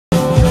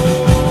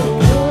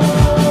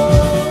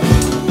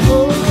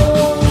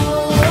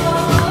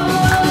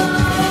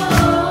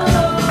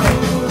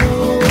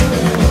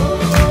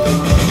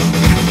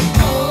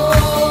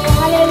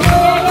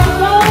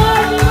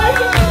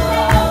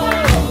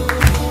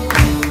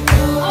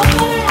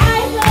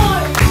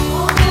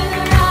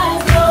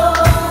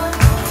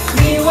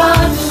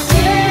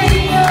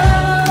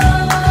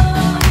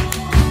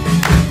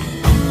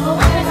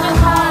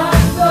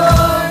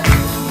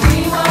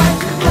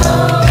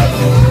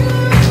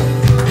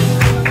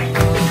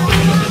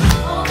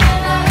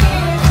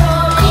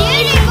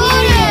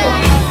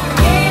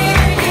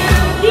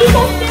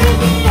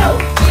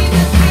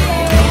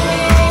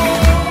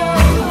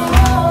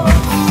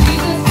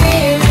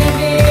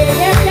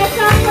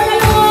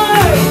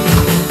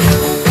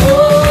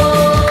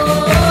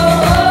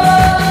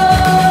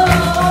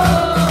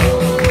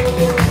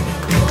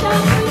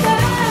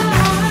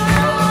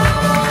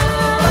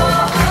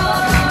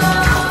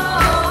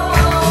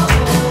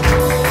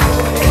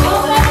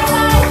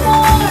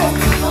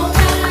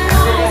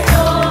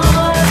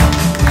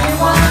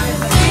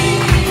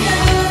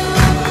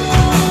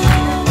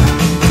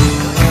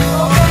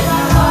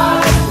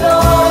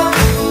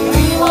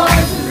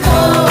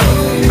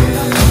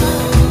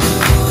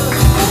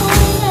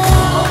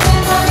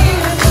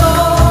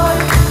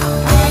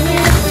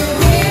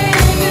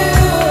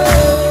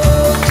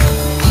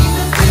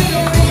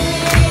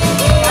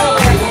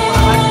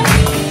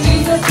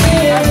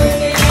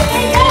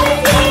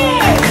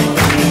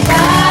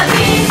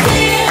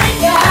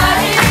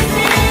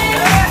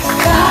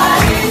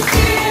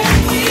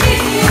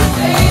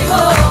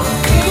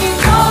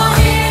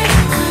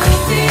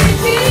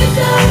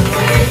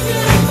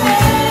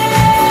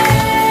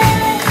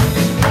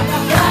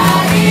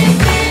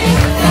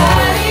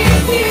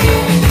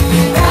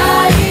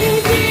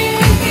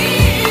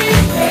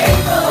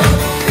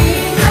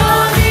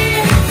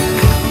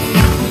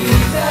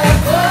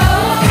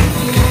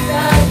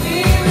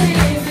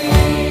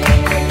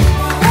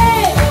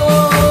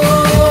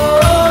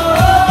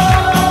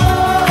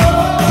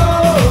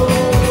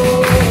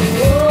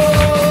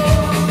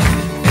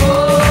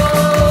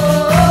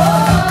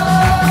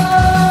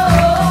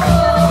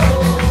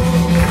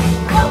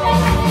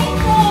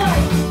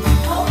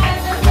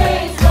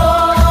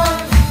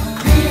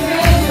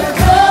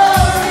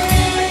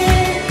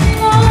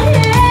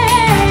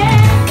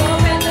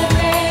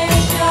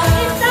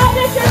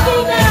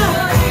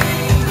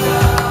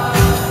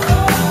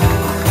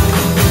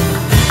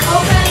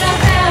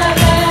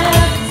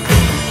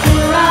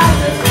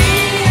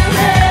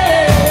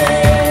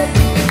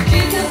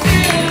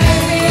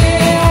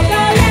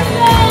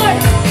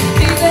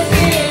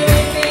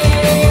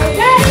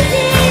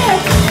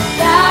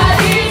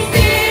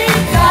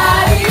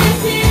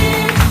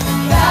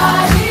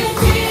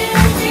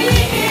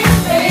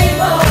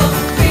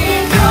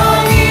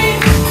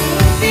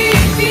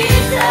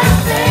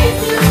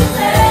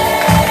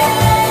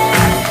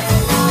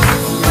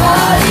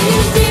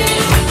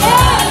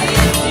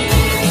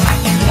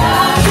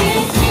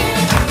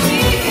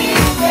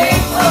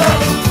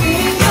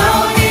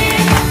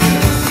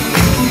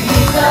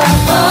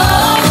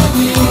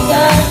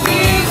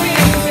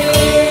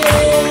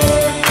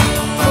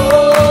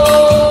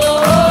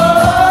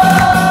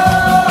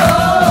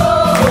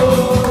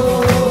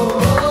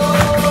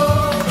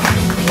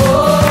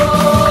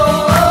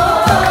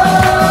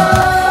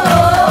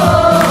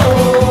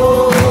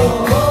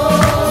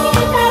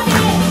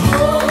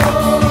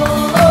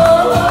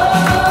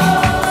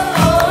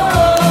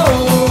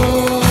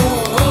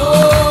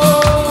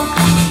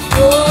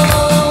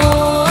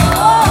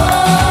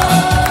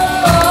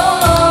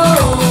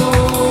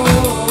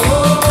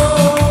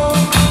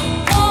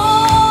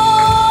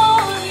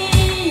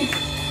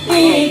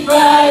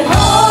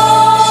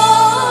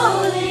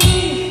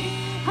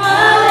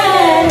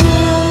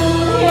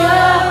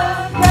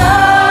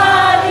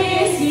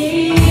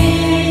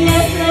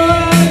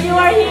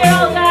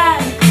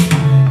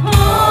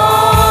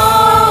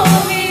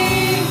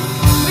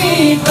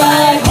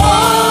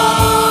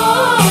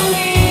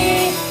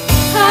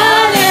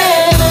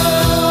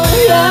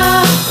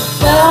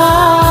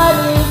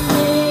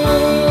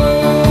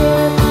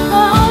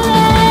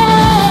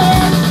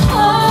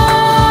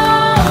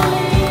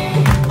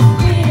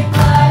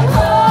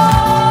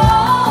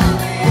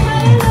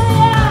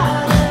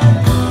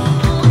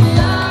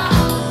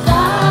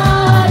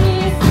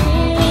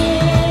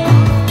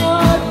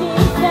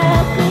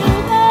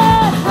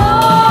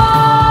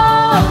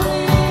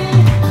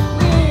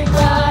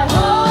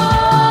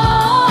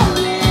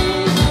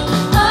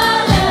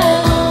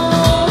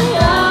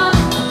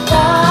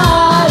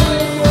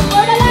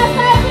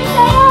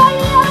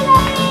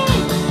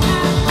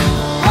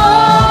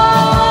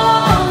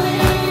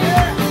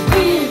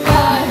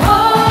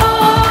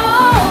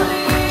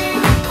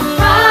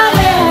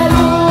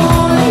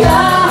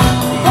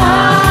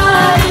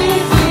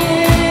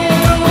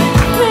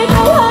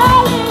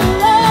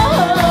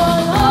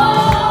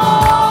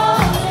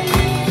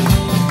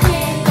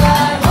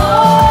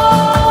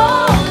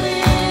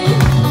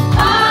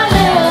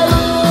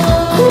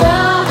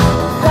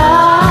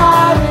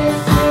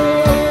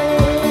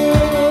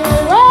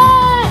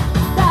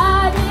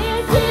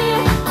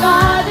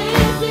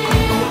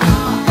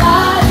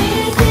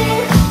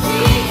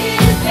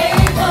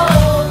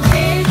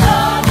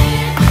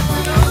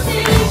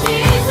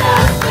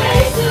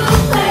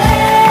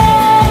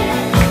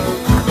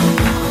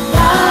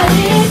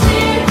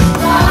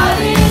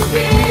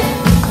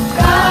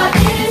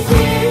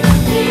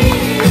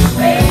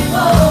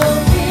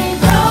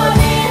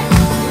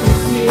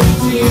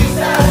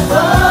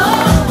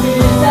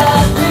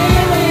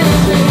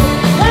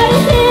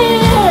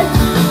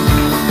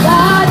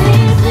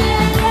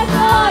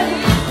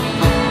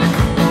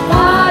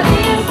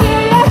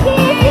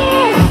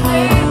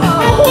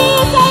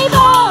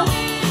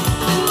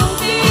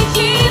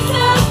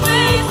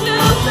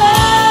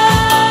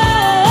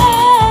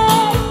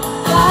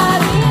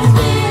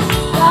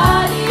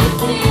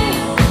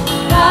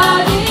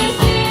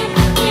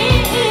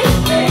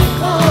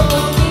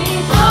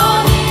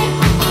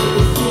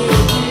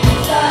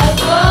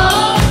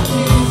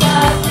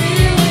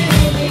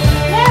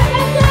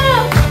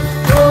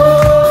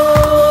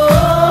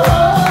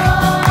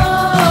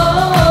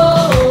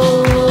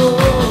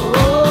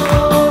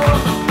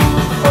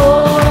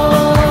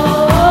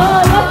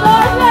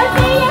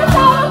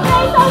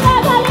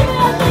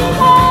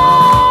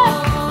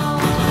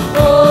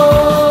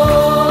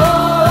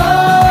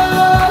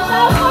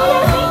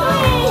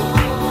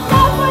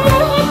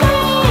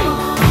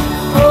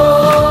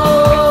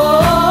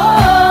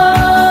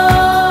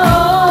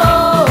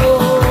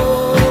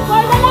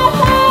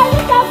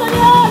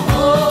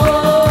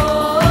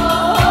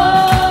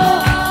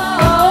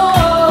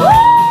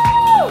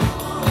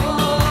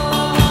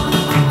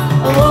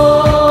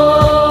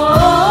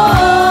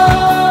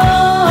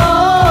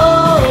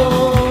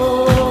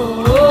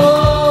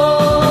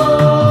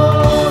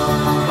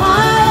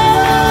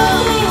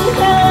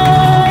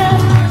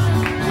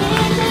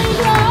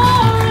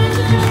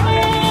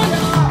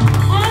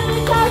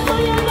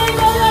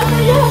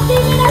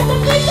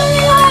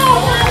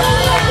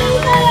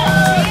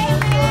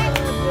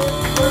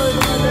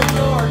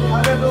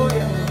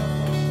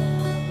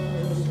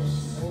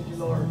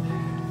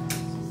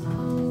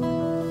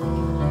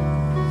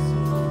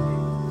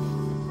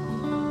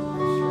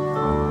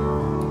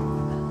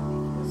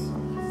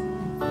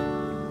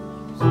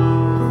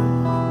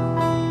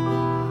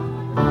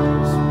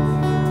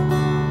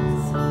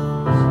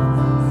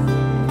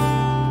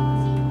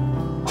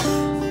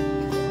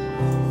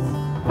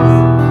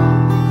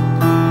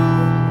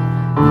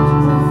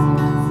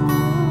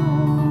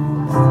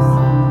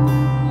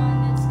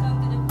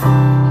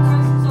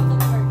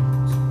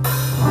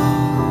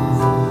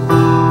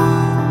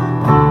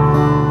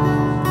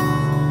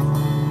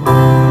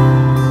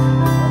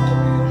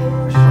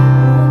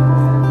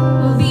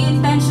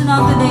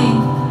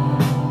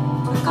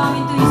come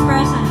into His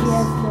presence.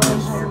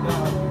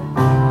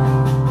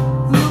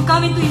 We will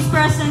come into His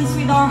presence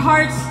with our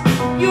hearts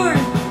pure,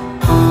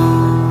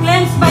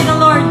 cleansed by the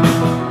Lord.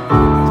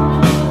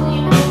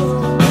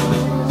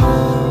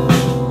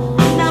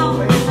 Now,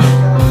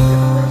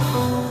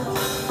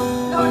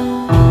 Lord,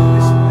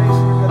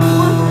 we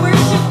want to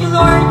worship You,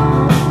 Lord,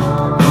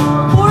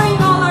 pouring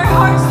all our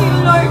hearts to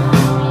You, Lord.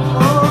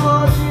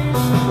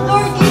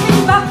 Lord,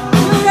 giving back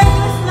Your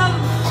reckless love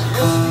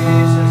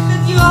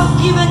that You have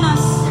given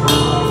us.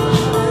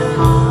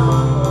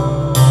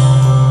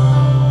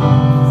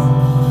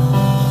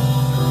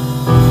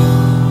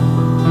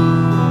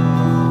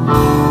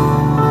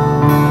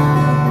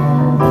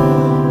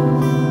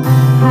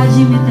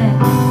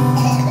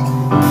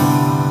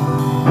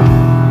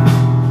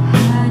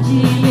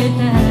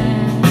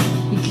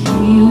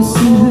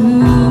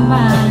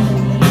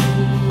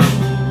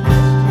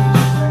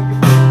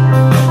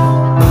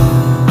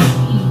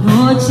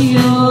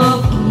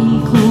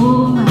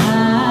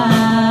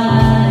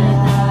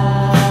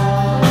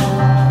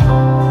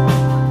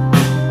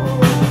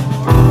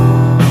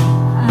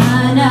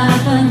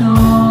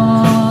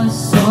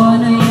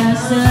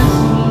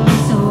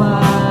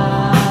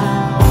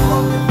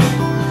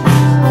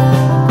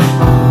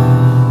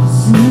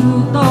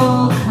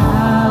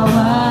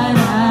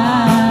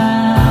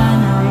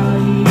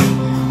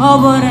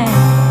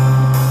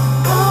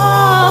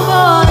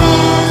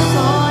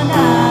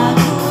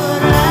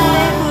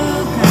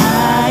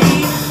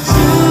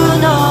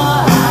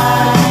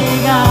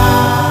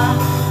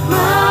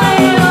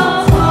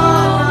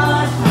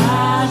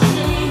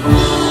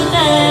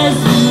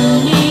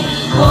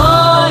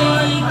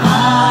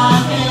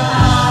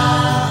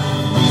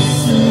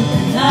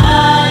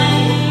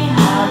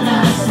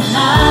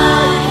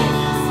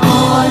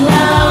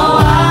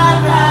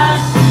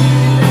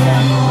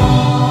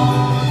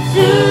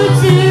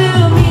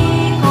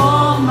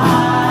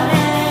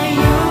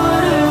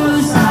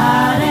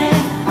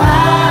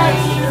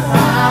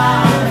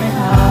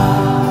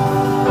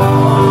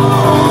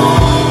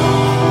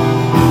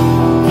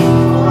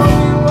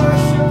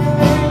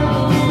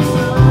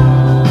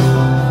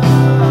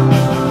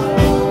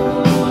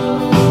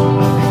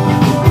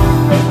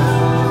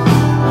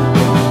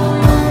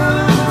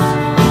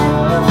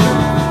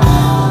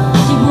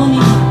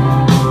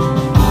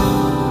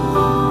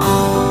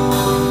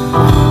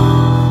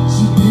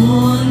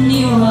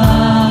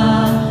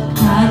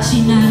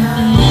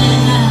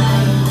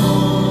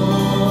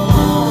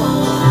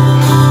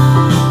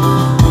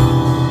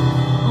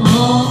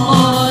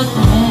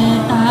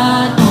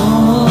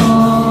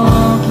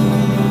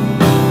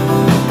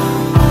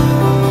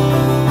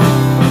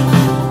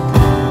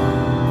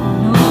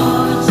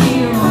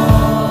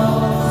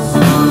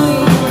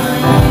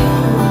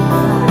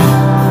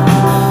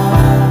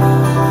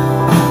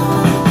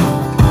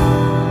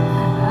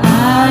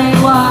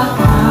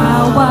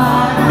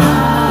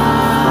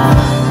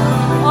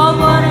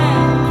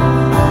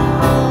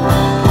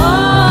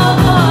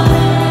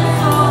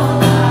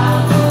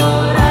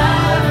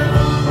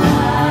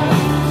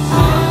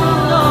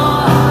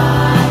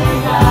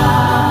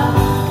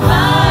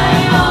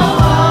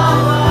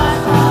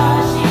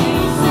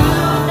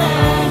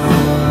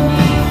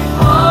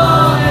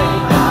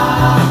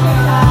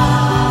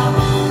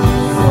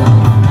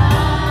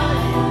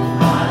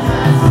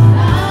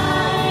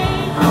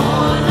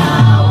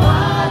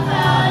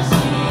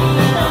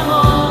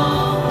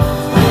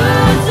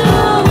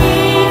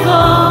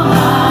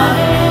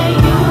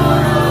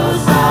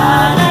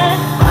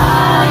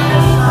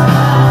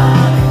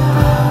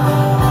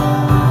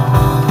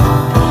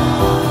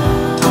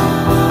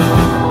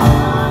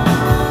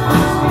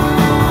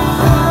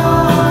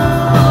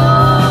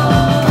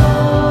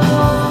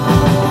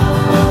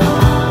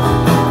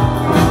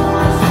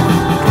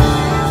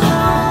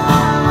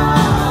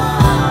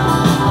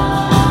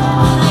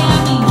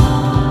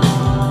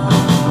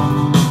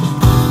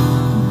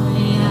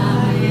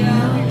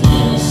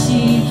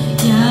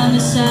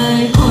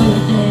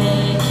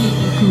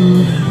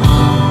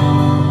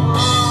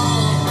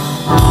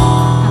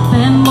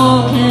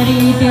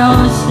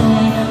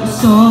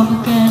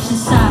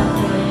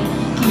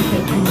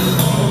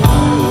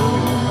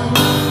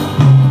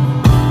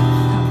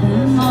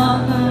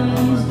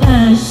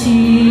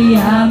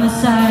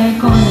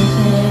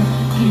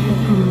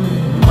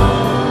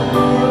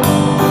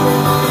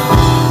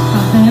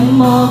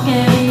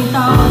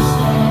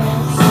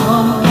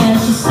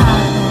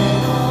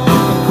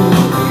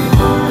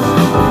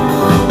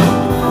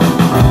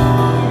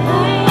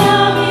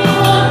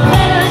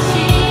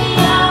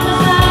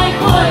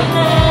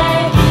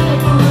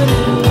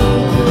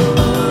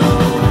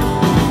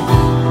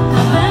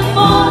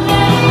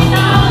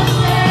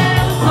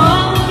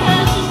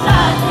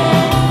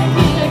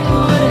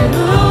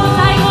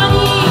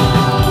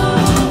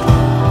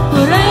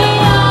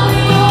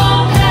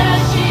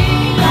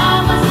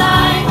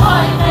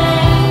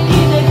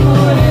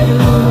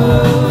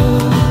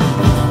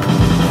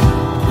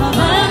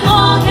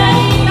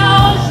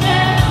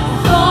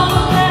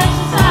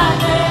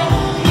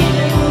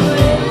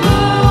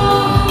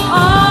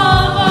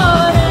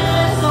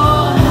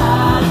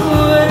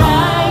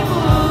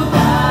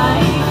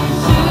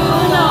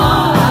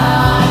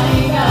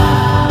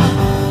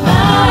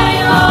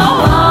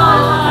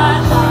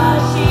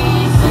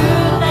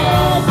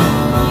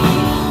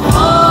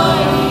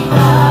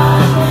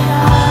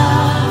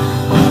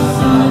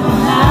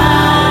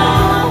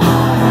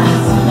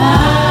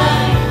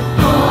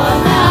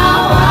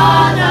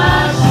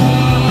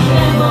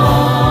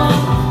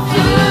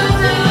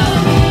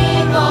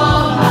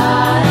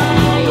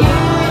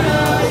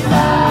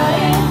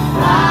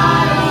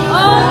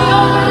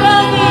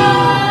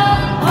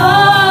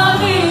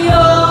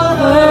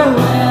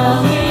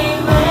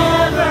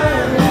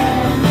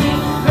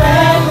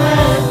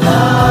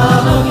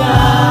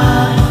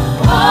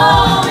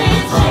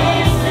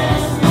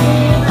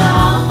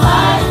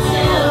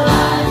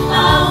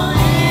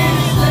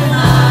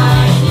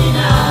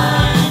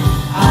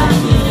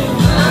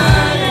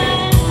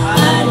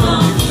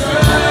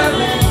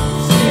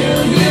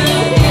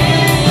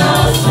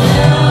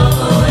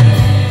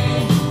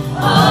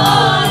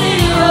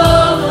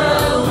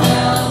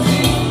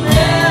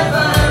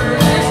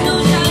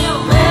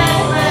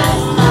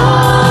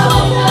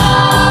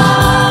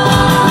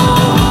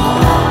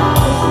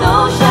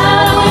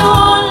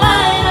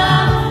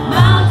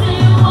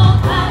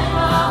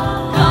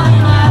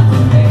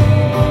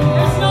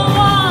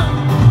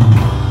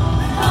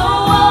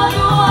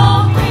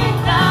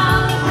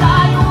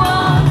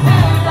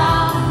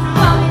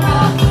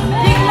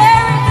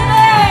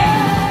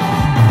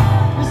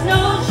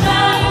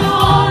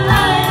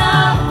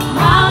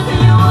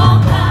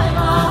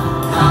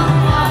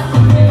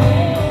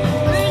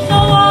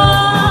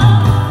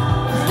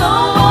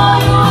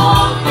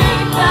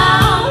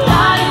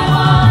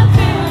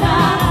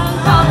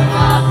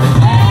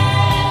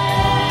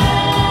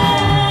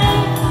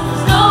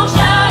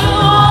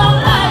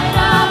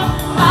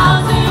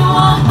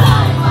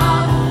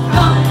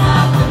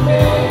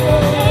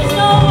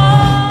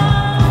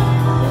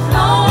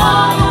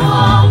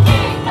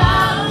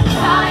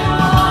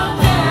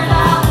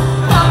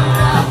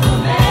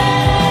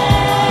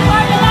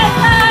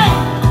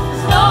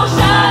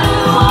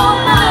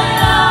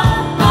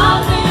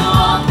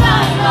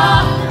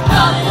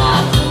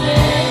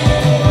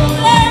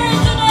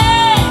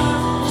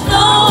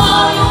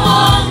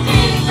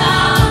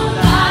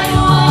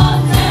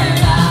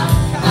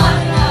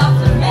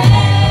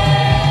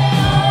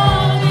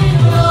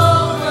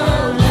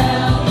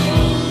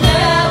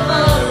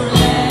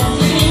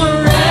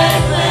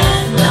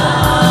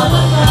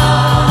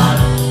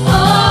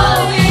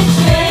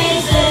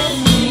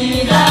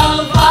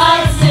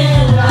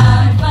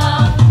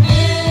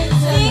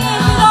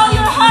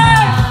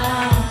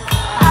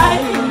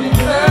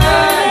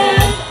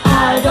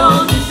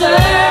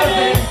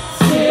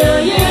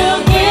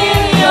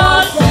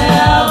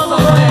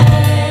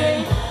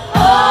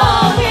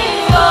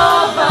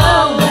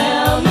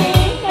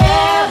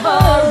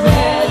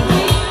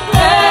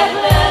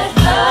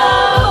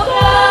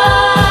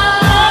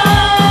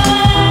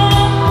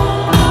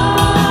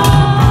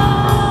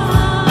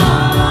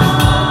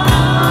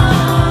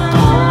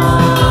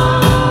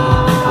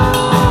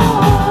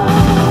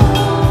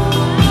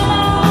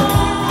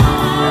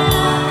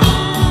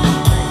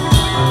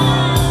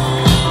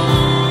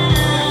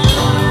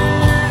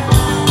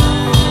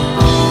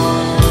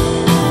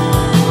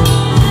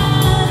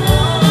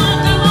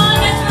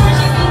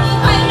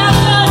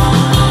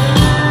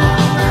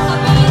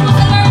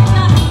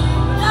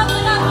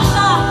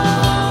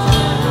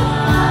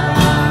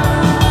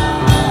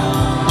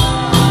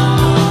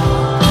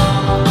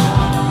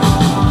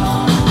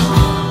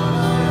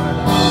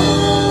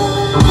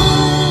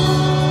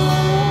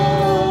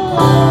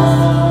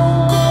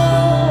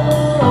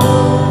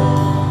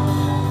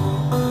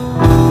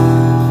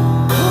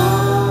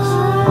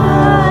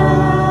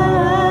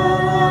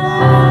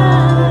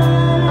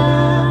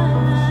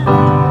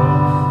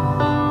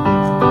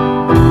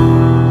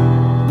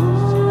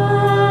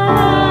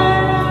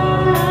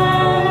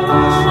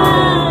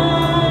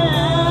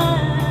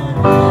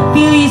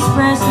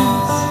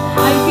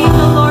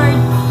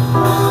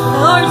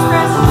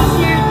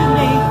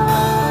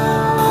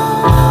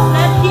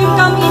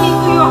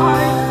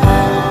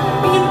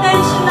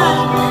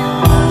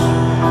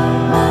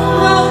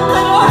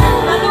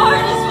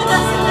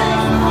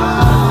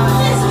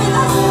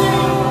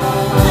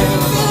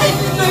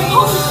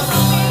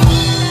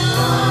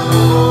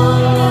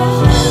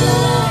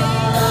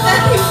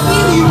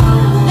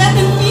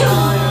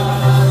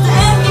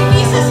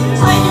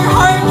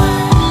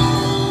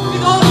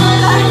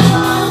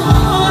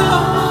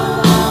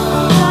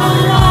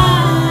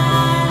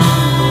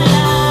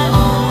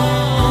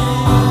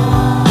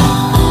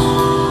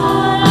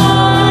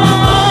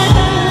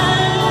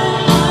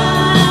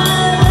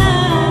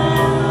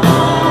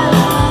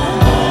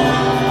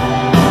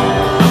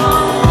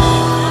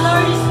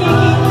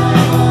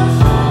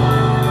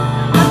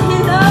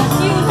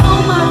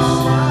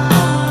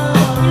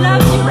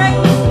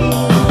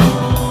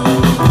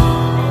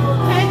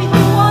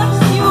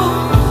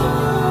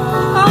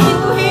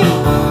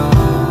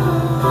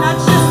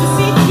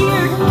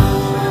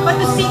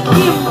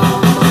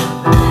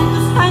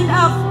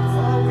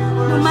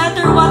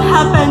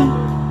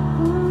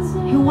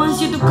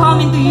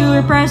 walk into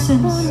your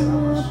presence.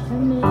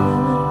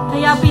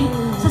 Kaya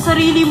sa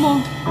sarili mo,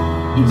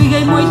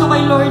 ibigay mo ito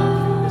kay Lord.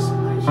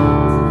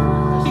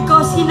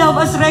 Because He loved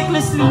us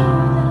recklessly.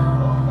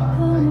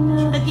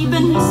 That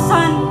even His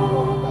Son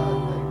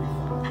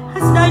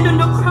has died on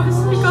the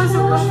cross because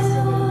of us.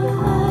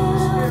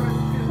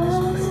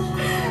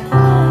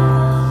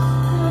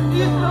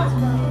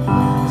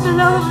 The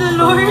love of the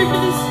Lord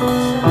is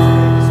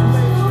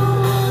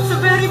a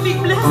very big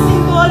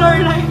blessing to all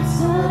our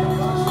lives.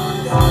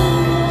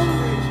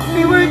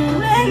 We were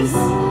cleansed,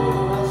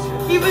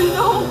 even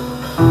though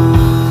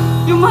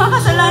yung mga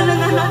kasalanan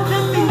na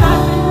natin,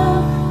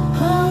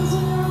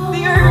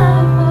 they are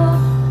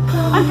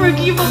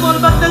unforgivable,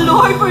 but the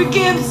Lord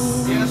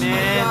forgives.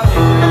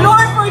 The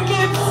Lord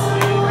forgives.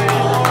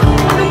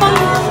 Ano mang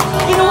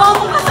ginawa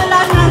mong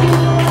kasalanan,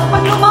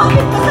 pag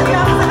lumapit ka sa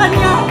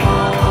Kanya,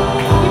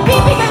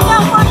 ibibigay niya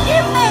ang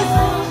forgiveness.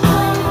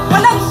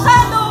 Walang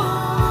shadow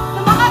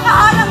na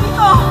makakaharang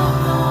ito.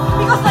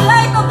 Because the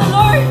light of the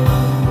Lord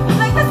is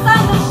like the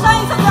sun that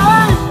shines on the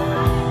earth.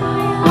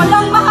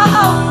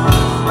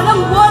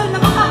 Walang wall na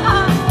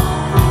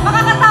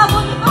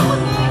makakatabon ito,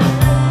 kundi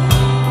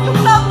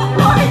yung love ng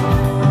Lord.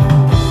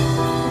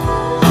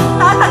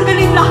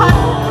 Tatanggalin lahat.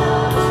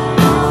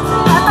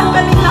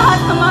 Tatanggalin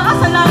lahat ng mga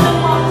kasalanan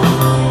mo.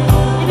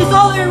 It is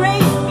all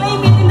erased.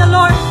 Claim it in the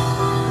Lord.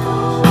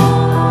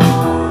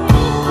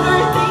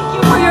 Lord, thank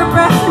you for your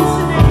presence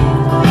today.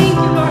 Thank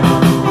you, Lord.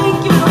 Thank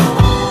you, Lord.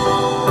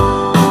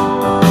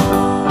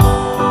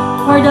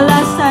 For the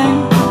last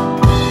time,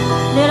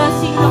 let us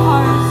sing the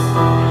chorus.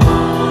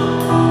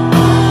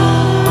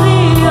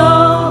 The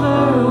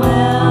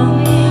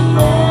overwhelming,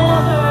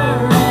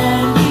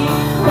 never-ending,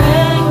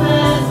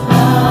 reckless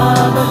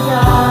love of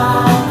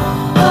God.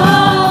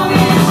 Oh,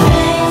 it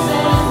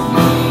chases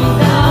me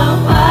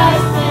down,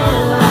 fights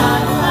till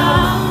I'm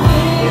found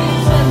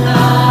with the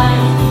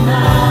 99.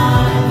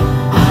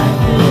 I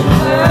could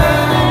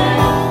burn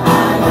it,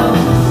 I don't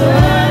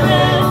deserve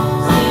it,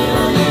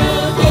 still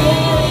you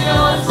gave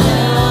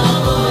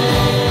yourself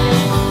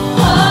away.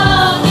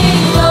 Oh, the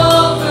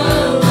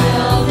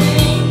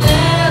overwhelming,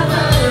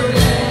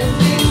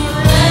 never-ending,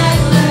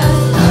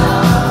 reckless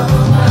love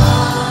of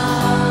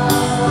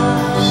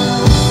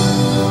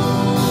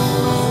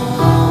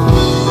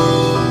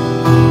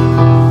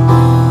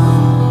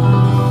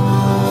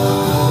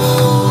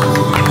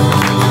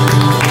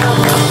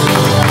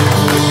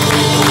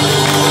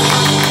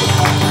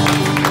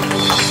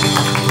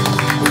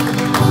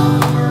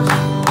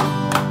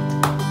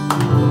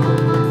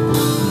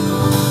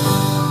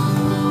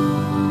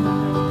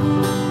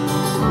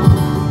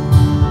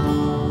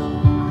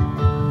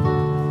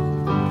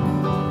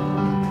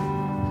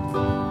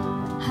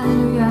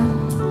Hallelujah.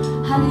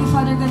 Hallelujah,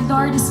 Father God,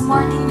 Lord, this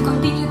morning we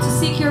continue to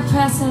seek your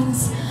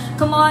presence.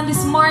 Come on,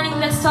 this morning,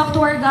 let's talk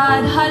to our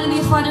God.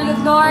 Hallelujah, Father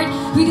God, Lord,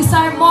 we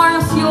desire more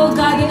of you, oh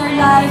God, in our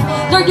life.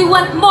 Lord, we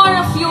want more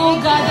of you, oh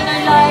God, in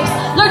our lives.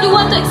 Lord, we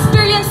want to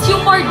experience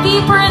you more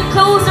deeper and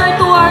closer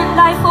to our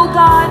life, oh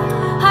God.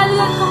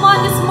 Hallelujah, come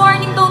on, this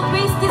morning, don't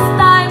waste this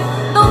time.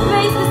 Don't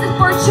waste this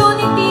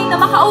opportunity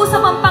na makausap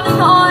ang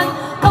Panginoon.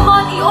 Come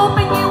on,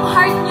 i-open niyo yung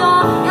heart niyo.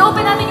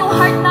 I-open natin yung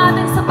heart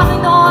natin sa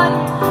Panginoon.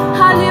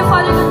 Hallelujah,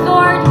 Father God,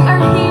 Lord, we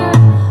are here.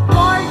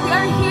 Lord, we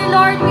are here,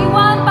 Lord. We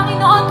want,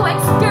 Panginoon, to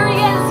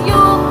experience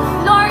you.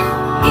 Lord,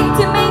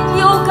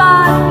 intimately, oh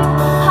God.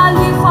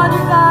 Hallelujah,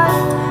 Father God.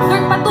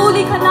 Lord,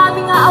 patuloy ka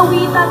naming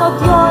aawitan, O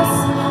Diyos.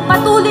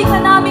 Patuloy ka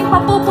naming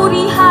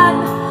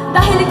papupurihan.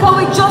 Dahil ikaw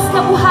ay Diyos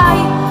na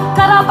buhay.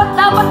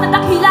 Karapat-dapat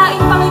na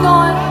dakilain,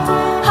 Panginoon.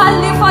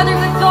 Hallelujah, Father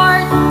God,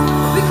 Lord.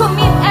 We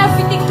commit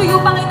everything to you,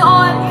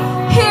 Panginoon.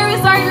 Here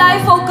is our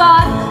life, O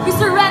God. We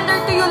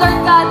surrender to you, Lord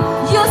God.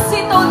 Use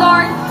it, O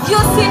Lord.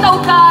 Use it, O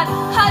God.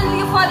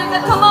 Hallelujah, Father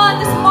God. Come on,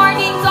 this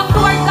morning, talk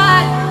to our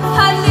God.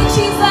 Hallelujah,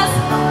 Jesus.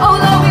 Oh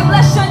Lord, we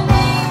bless your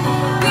name.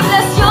 We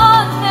bless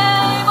your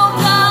name, O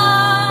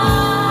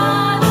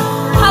God.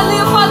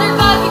 Hallelujah, Father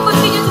God. We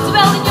continue to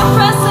dwell in your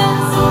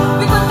presence.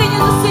 We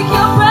continue to seek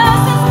your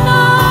presence,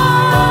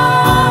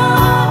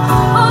 Lord.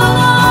 Oh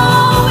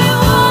Lord, we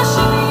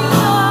worship you,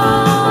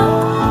 Lord.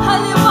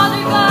 Hallelujah,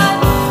 Father God.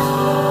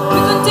 We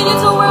continue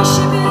to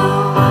worship you.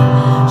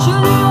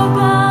 Surely, oh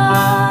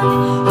God,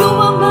 you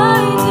are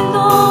mighty,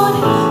 Lord.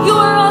 You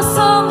are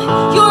awesome.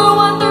 You are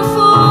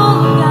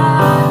wonderful,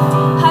 God.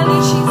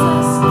 Hallelujah,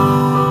 Jesus.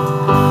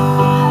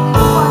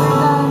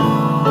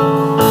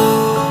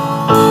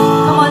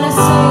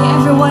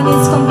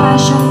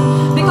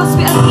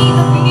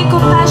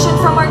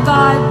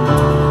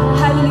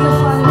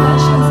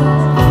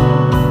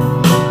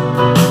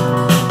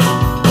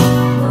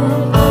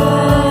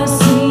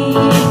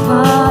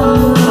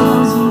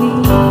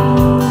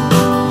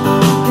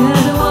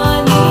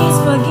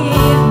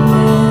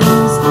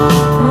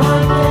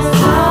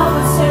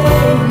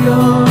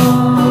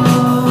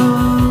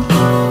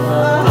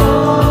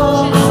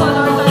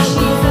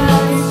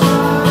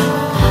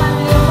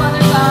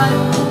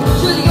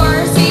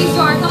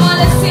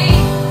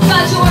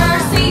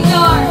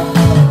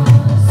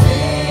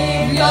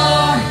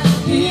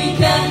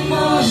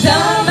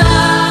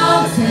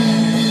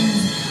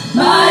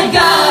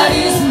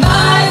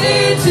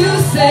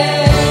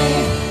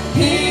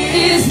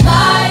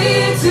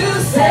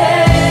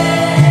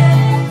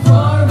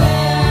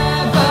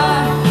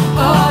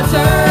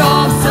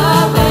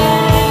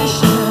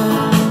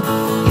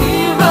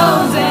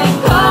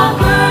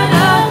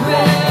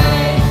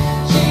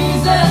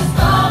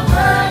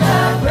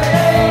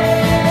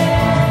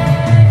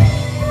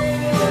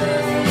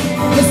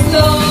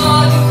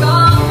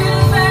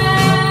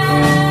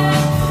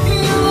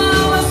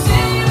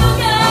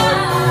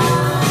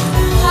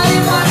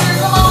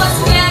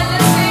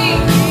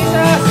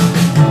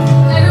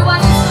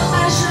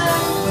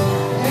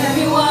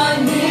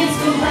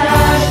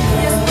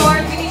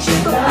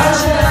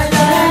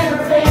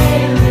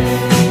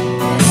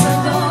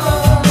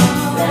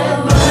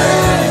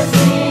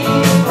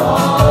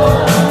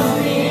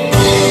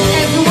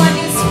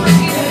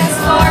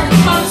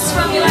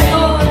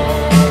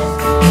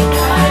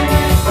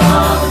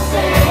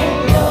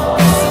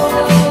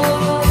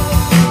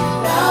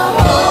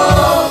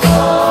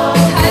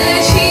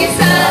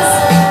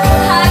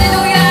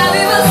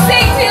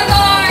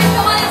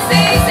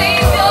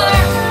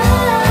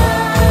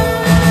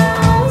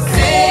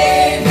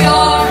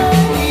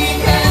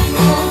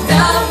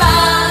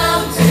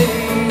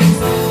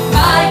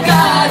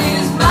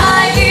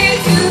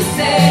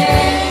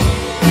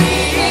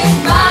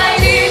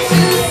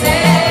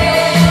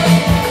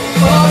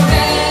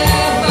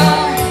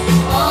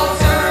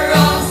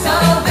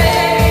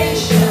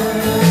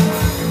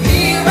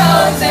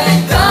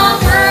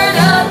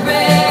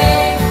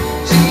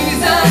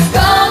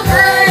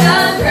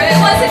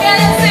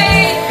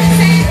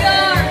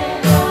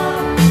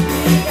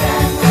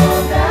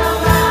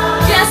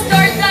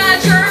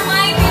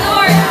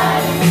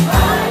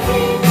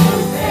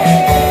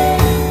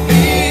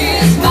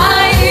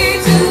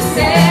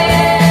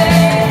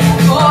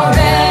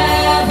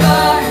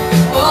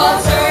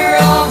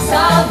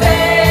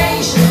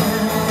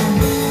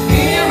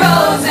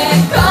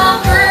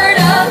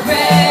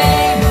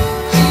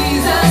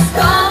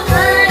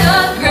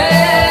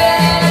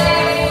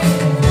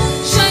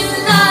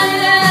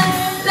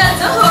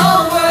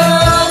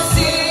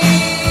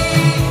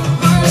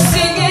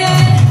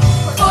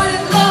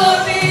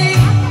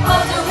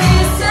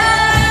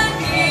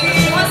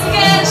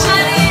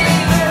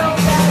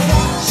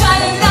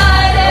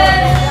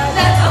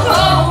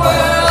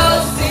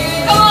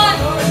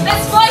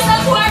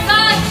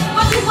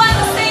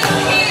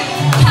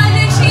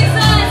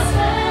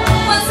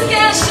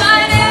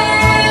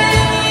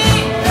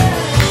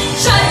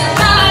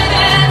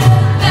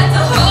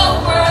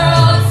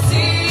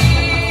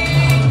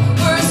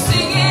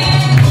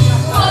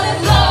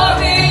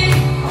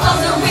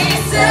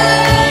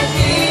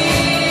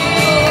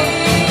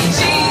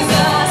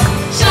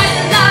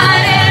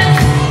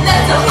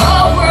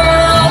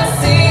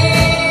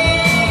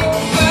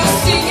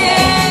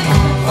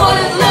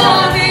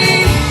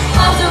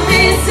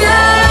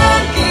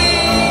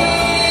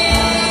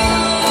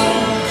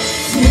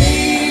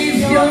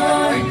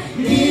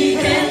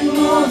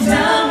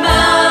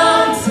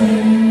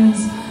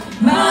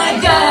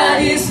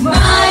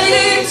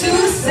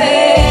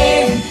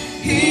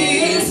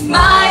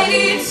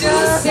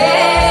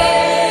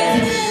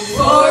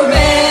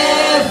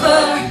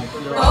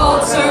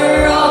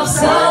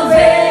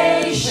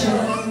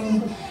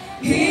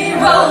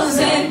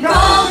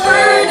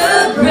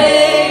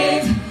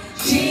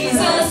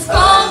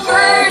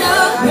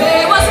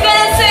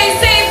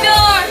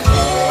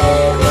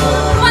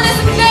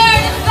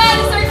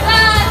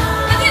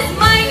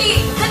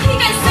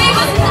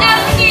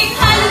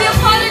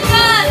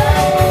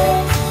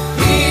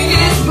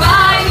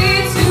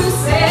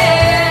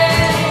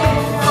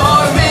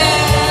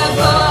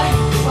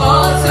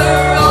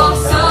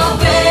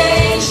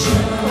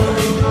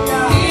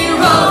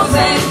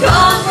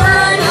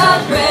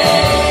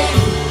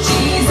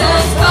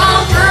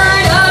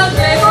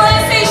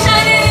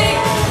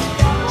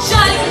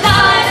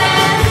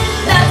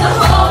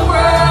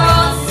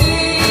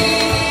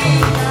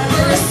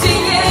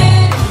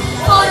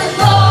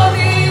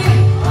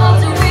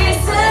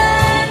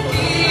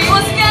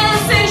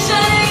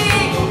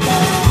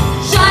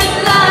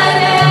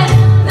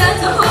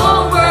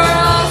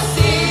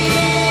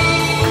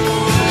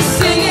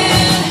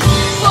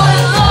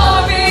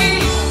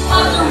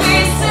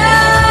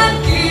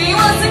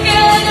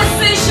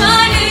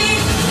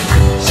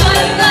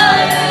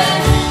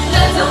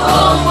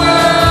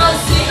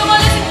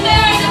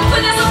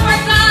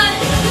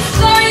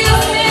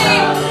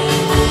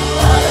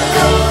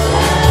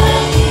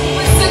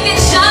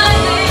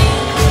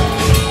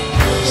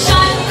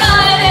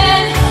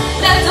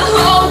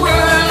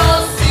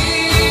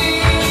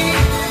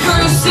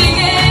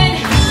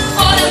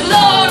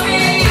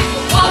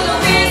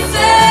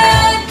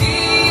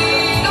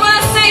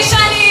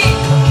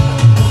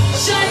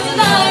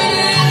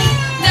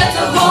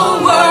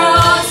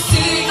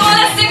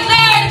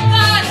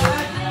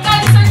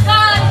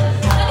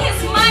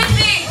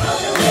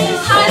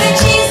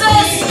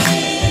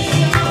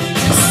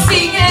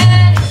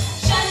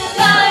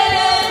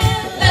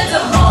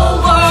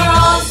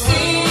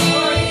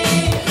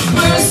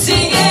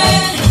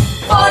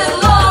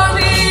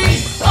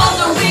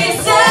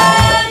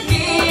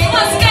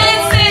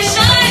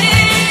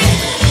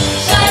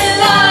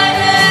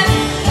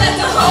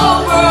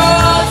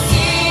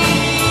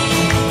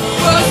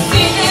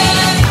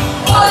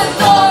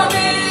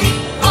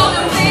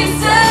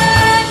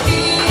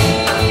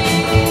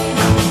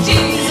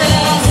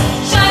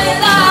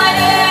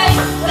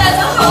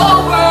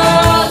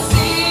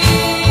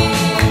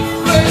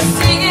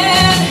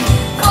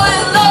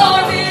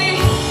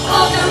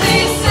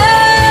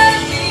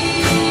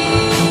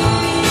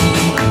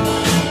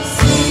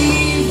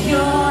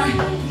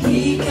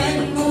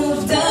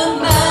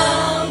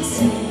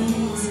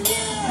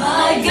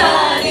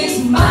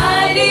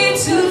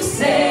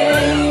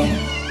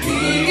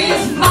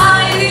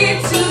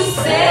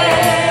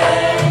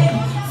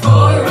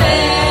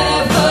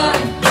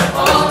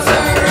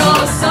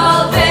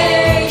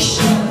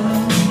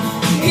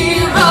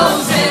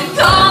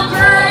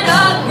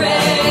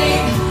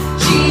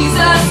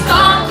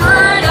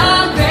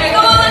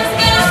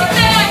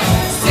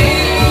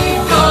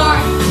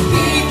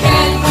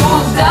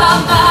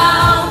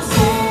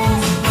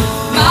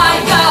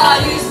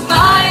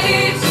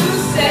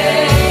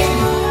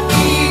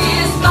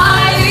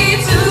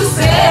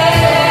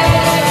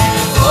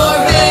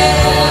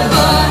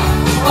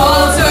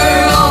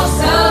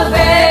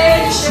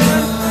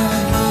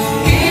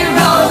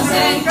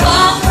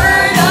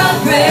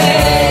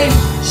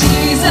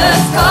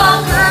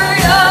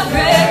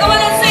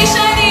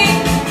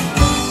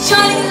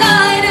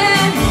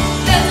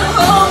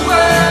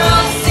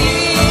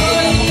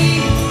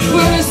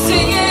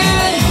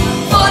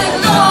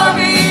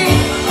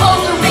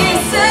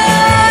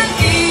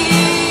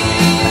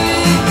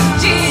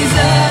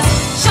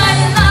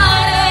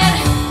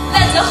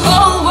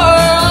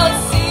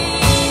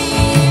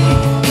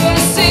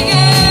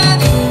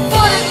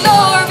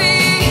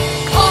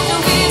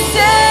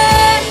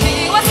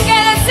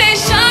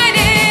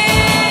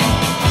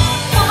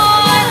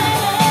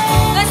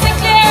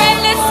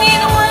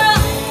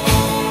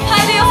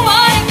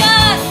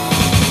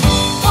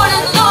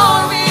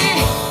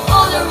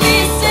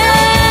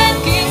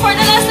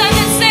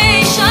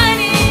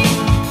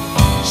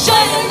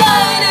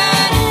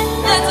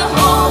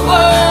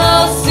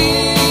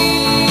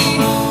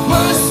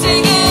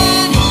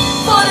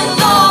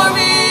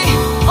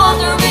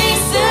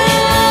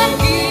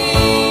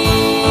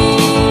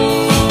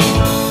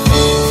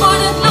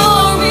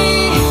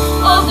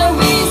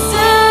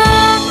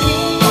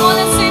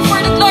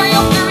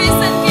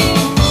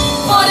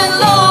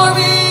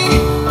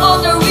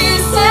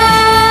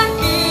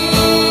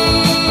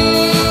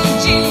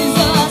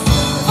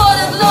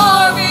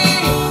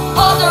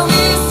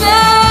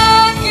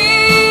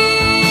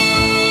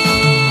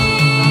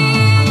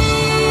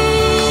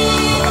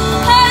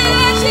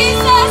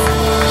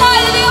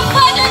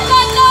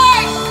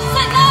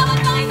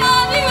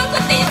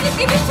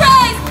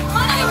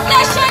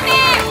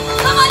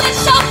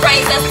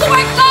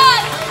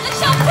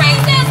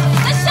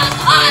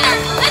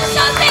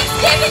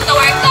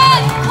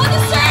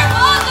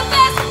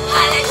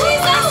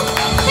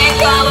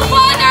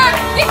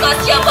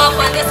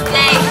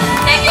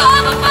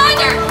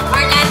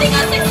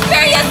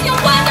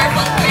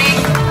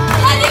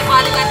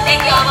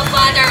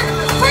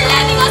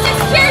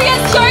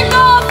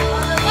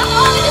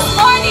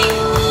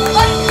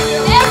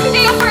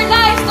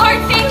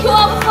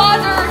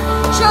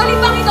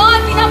 Panginoon,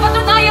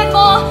 pinapatunayan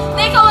mo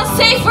na Ikaw ang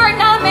Savior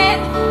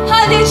namin.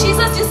 Hallelujah,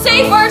 Jesus, You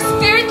save our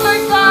spirit,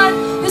 Lord God.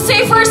 You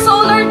save our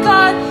soul, Lord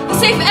God. You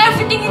save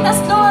everything in us,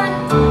 Lord.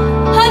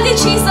 Hallelujah,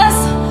 Jesus.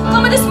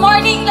 Come on this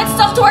morning, let's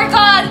talk to our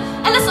God.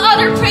 And let's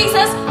utter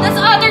praises, let's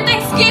utter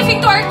thanksgiving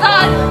to our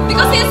God.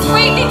 Because He is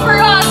waiting for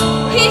us.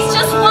 He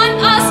just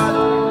wants us.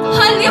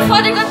 Hallelujah,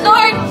 Father God,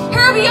 Lord.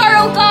 Here we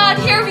are, oh God.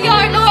 Here we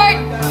are, Lord.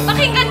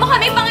 Pakinggan mo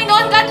kami,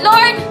 Panginoon God,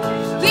 Lord.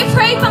 We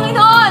pray,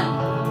 Panginoon.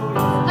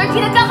 Lord,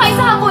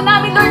 pinagkakaisahan po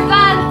namin, Lord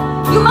God.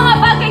 Yung mga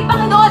bagay,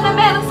 Panginoon, na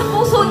meron sa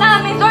puso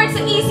namin, Lord, sa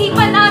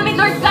isipan namin,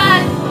 Lord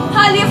God.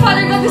 Hallelujah,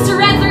 Father God, we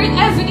surrender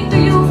everything to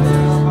You.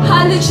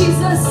 Hallelujah,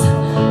 Jesus.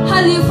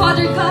 Hallelujah,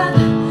 Father God.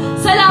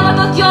 Salamat,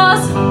 O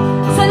Diyos.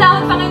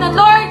 Salamat, Panginoon.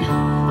 Lord,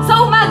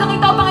 sa umagang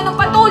ito, Panginoon,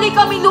 patuloy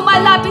kami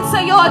lumalapit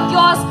sa iyo, O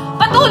Diyos.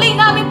 Patuloy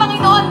namin,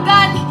 Panginoon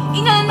God,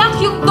 inanak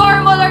yung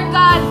door mo, Lord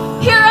God.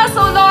 Hear us,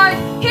 O Lord.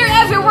 Hear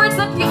every words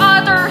that we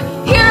utter.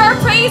 Hear our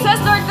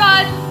praises, Lord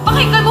God.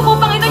 Pakinggan mo po,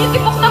 Panginoon, yung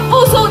tipok ng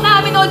puso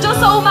namin, O Diyos,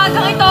 sa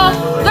umagang ito.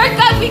 Lord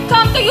God, we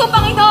come to You,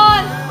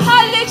 Panginoon.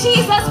 Hallelujah,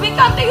 Jesus. We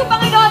come to You,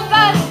 Panginoon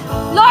God.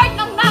 Lord,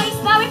 nang nais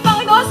namin,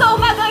 Panginoon, sa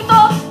umagang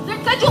ito,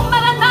 Lord God, yung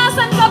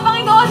maranasan ka,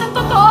 Panginoon, ng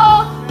totoo.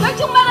 Lord,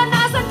 yung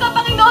maranasan ka,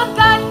 Panginoon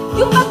God,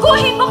 yung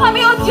baguhin mo kami,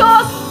 O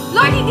Diyos.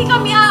 Lord, hindi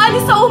kami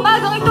aalis sa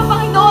umagang ito,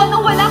 Panginoon,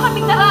 nang wala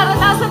kaming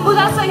nararanasan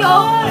mula sa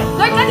iyo.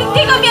 Lord God,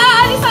 hindi kami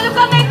aalis sa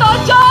lugar na ito,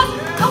 Diyos,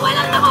 nang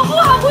walang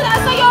nakukuha mula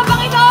sa iyo,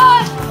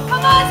 Panginoon.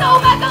 Panginoon, sa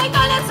umagang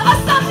ito, let's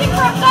ask something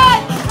from God.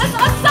 Let's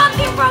ask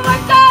something from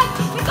our God,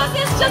 because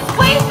He's just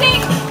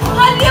waiting.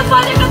 Hallelujah,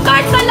 Father God,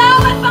 Lord,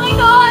 salamat,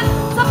 Panginoon,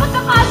 sa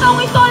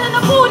pagkakataong ito na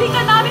napuri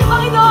ka namin,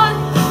 Panginoon.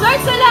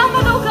 Lord,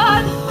 salamat, O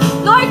God.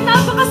 Lord,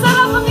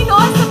 napakasarap,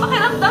 Panginoon, sa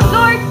pakiramdam,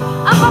 Lord,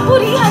 ang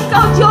papurihan ka,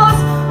 O Diyos.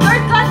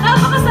 Lord God,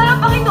 napakasarap,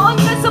 Panginoon,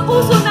 God, sa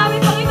puso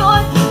namin,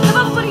 Panginoon, na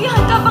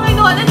papurihan ka,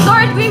 Panginoon. And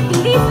Lord, we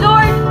believe,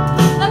 Lord,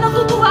 na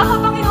natutuwa ka,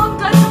 Panginoon,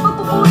 God, sa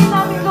pagpupuri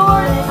namin,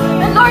 Lord.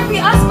 And Lord,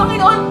 we ask,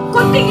 Panginoon,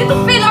 continue to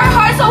fill our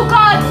hearts, O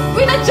God,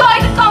 with the joy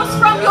that comes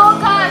from You, O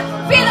God.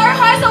 Fill our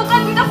hearts, O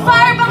God, with the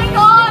fire,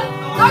 Panginoon.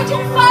 Lord,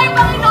 yung fire,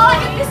 Panginoon,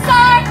 yung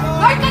desire,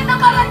 Lord God, na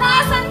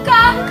maranasan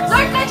ka.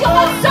 Lord God, yung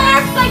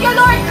mag-serve sa iyo,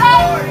 Lord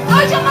God.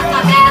 Lord, yung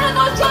magkameron,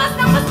 O Diyos,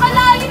 ng mas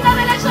malalim na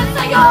relasyon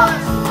sa iyo.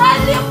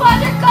 Hallelujah,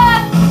 Father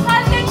God.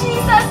 Hallelujah,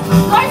 Jesus.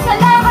 Lord,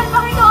 salamat,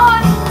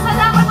 Panginoon.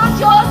 Salamat, O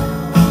Diyos.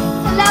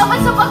 Salamat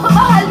sa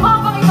pagmamahal mo,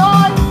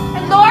 Panginoon.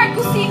 And Lord,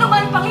 kung sino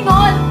man,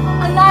 Panginoon,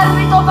 ang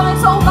narito, Panginoon,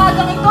 sa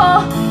umagang ito,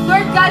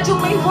 Lord God,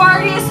 yung may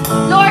worries,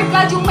 Lord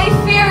God, yung may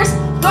fears,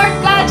 Lord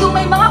God, yung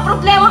may mga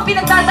problema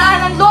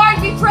pinagdadaanan,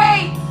 Lord, we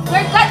pray.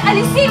 Lord God,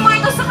 alisin mo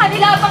ito sa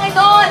kanila,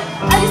 Panginoon.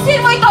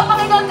 Alisin mo ito,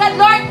 Panginoon God,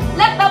 Lord.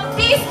 Let the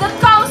peace that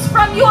comes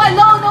from You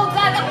alone, O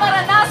God, ang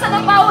maranasan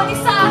ng bawat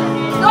isa.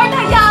 Lord,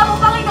 hayaan mo,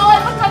 Panginoon,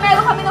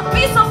 magkameron kami ng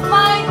peace of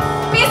mind,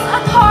 peace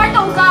at heart,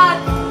 O God.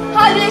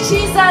 Hallelujah,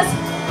 Jesus.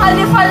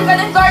 Hallelujah, Father God,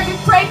 and Lord, we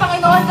pray,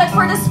 Panginoon God,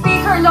 for the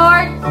speaker,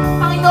 Lord.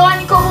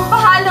 Panginoon, Ikaw mong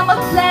bahalang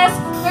mag-bless.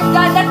 Lord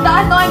God, let the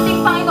anointing,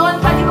 Panginoon,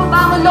 God,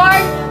 ibaba mo,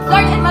 Lord.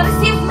 Lord, and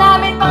ma-receive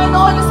namin,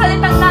 Panginoon, yung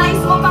salitang nais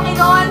mo,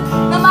 Panginoon,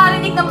 na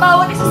marinig ng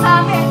bawat isa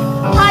sa amin.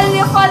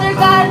 Hallelujah, Father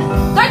God.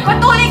 Lord,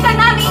 patuloy ka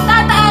namin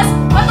itataas.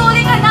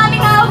 Patuloy ka namin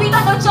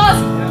aawitan, O Diyos.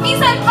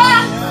 Minsan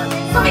pa,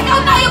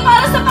 sumikaw tayo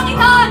para sa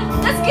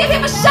Panginoon. Let's give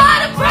Him a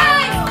shout of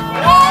praise.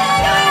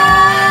 Hallelujah!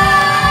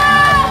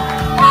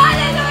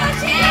 Hallelujah,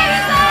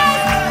 Jesus!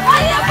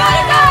 Hallelujah,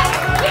 Father God.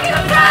 We give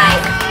Him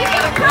praise. We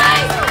give Him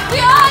praise.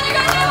 We honor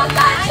Your name, O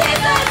God,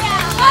 Jesus.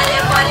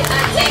 Hallelujah, Father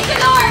God. Thank You,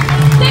 Lord.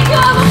 Thank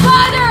You, Abba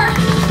Father.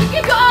 We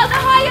give You all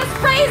the highest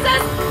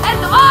praises and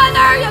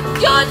honor You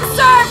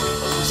deserve.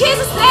 In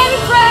Jesus' name we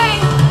pray.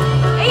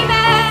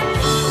 Amen.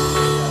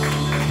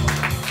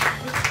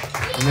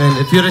 Amen.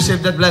 If you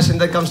receive that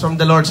blessing that comes from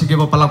the Lord, sige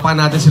po, palakpakan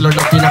natin si Lord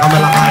ng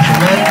pinakamalakas.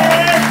 Amen.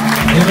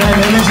 Amen.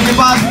 Amen. Sige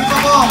pa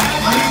po.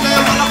 Ayun na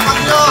yung palakpak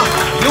nyo.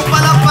 Yung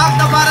palakpak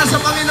na para sa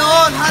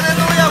Panginoon.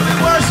 Hallelujah. We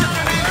worship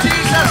You,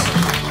 Jesus.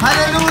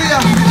 Hallelujah.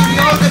 We give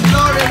You all the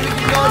glory and we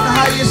give You all the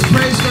highest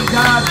praise, Lord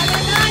God.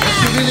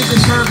 You really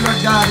deserve,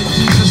 Lord God. In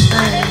Jesus'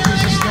 name. In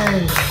Jesus'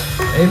 name.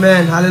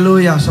 Amen.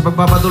 Hallelujah. Sa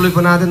pagpapatuloy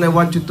po natin, I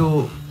want you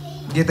to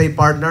get a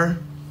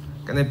partner.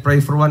 Can I pray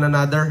for one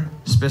another?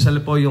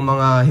 Especially po yung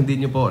mga hindi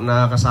nyo po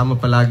nakasama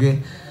palagi.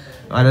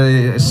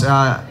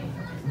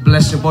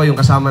 Bless nyo po yung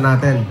kasama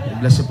natin.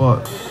 Bless nyo po.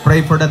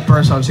 Pray for that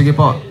person. Sige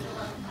po.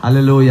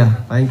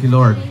 Hallelujah. Thank You,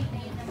 Lord.